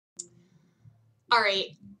All right,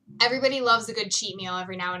 everybody loves a good cheat meal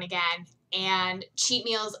every now and again, and cheat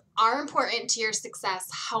meals are important to your success.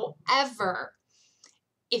 However,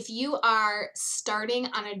 if you are starting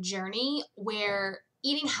on a journey where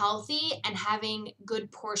eating healthy and having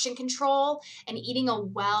good portion control and eating a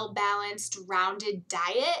well-balanced, rounded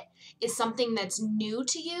diet is something that's new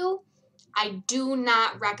to you, I do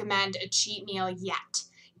not recommend a cheat meal yet.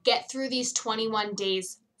 Get through these 21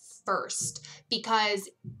 days first, because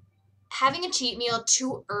having a cheat meal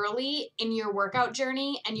too early in your workout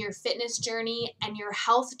journey and your fitness journey and your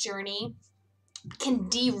health journey can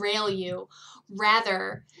derail you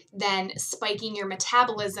rather than spiking your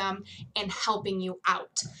metabolism and helping you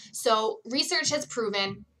out. So research has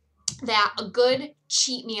proven that a good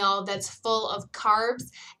cheat meal that's full of carbs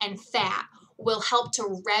and fat will help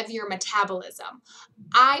to rev your metabolism.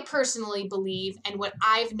 I personally believe, and what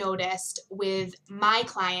I've noticed with my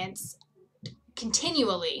clients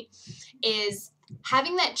continually, is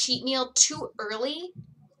having that cheat meal too early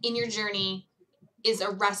in your journey is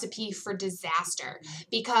a recipe for disaster,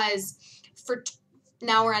 because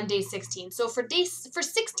now we're on day 16. So for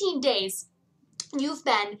 16 days, you've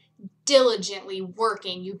been diligently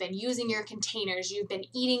working. You've been using your containers. You've been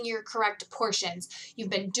eating your correct portions. You've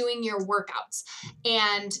been doing your workouts.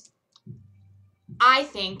 And I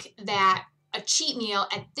think that a cheat meal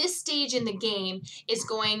at this stage in the game is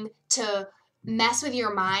going to mess with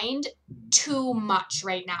your mind too much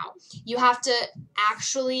right now. You have to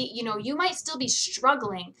actually, you might still be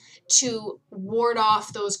struggling to ward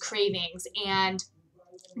off those cravings and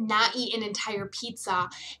not eat an entire pizza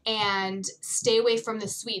and stay away from the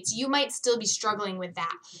sweets. You might still be struggling with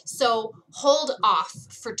that. So hold off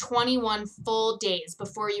for 21 full days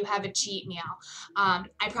before you have a cheat meal.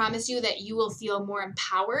 I promise you that you will feel more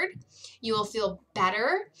empowered. You will feel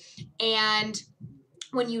better. And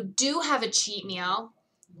when you do have a cheat meal,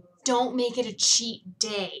 don't make it a cheat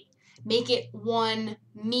day. Make it one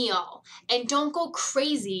meal. And don't go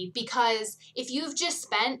crazy, because if you've just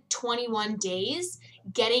spent 21 days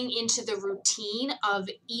getting into the routine of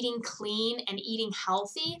eating clean and eating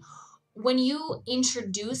healthy, when you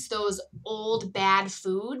introduce those old bad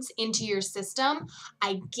foods into your system,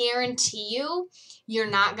 I guarantee you're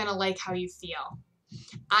not going to like how you feel.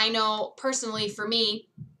 I know personally for me,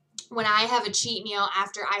 when I have a cheat meal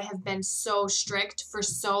after I have been so strict for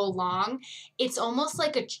so long, it's almost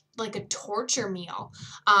like a torture meal.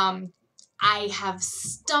 I have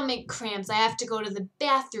stomach cramps. I have to go to the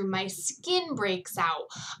bathroom. My skin breaks out.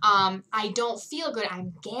 I don't feel good.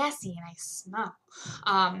 I'm gassy and I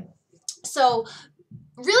smell. So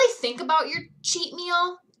really think about your cheat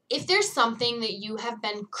meal. If there's something that you have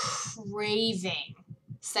been craving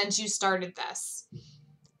since you started this,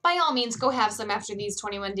 by all means, go have some after these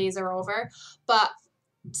 21 days are over, but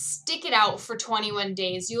stick it out for 21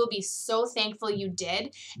 days. You will be so thankful you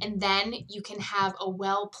did, and then you can have a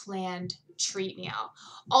well-planned treat meal.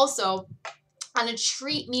 Also, on a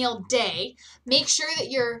treat meal day, make sure that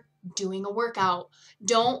you're doing a workout.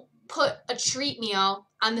 Don't put a treat meal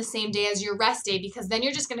on the same day as your rest day, because then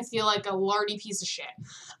you're just going to feel like a lardy piece of shit.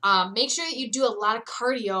 Make sure that you do a lot of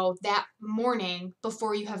cardio that morning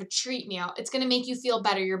before you have a treat meal. It's going to make you feel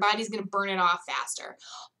better. Your body's going to burn it off faster.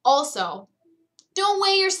 Also, don't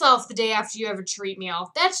weigh yourself the day after you have a treat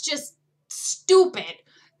meal. That's just stupid.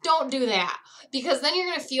 Don't do that, because then you're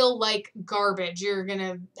going to feel like garbage. You're going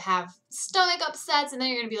to have stomach upsets, and then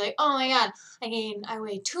you're going to be like, oh my God, I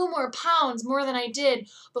weigh 2 more pounds more than I did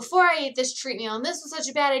before I ate this treat meal, and this was such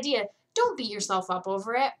a bad idea. Don't beat yourself up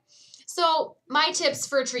over it. So my tips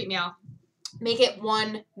for a treat meal: make it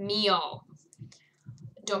one meal.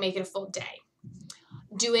 Don't make it a full day.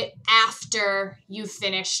 Do it after you've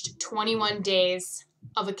finished 21 days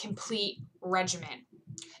of a complete regimen.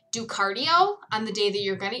 Do cardio on the day that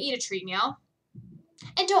you're going to eat a treat meal,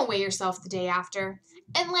 and don't weigh yourself the day after.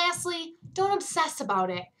 And lastly, don't obsess about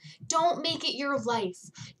it. Don't make it your life.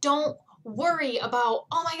 Don't worry about,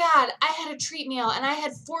 oh my God, I had a treat meal and I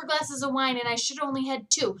had 4 glasses of wine and I should only had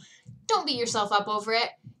 2. Don't beat yourself up over it.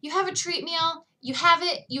 You have a treat meal, you have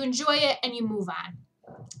it, you enjoy it, and you move on.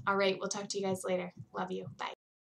 All right, we'll talk to you guys later. Love you. Bye.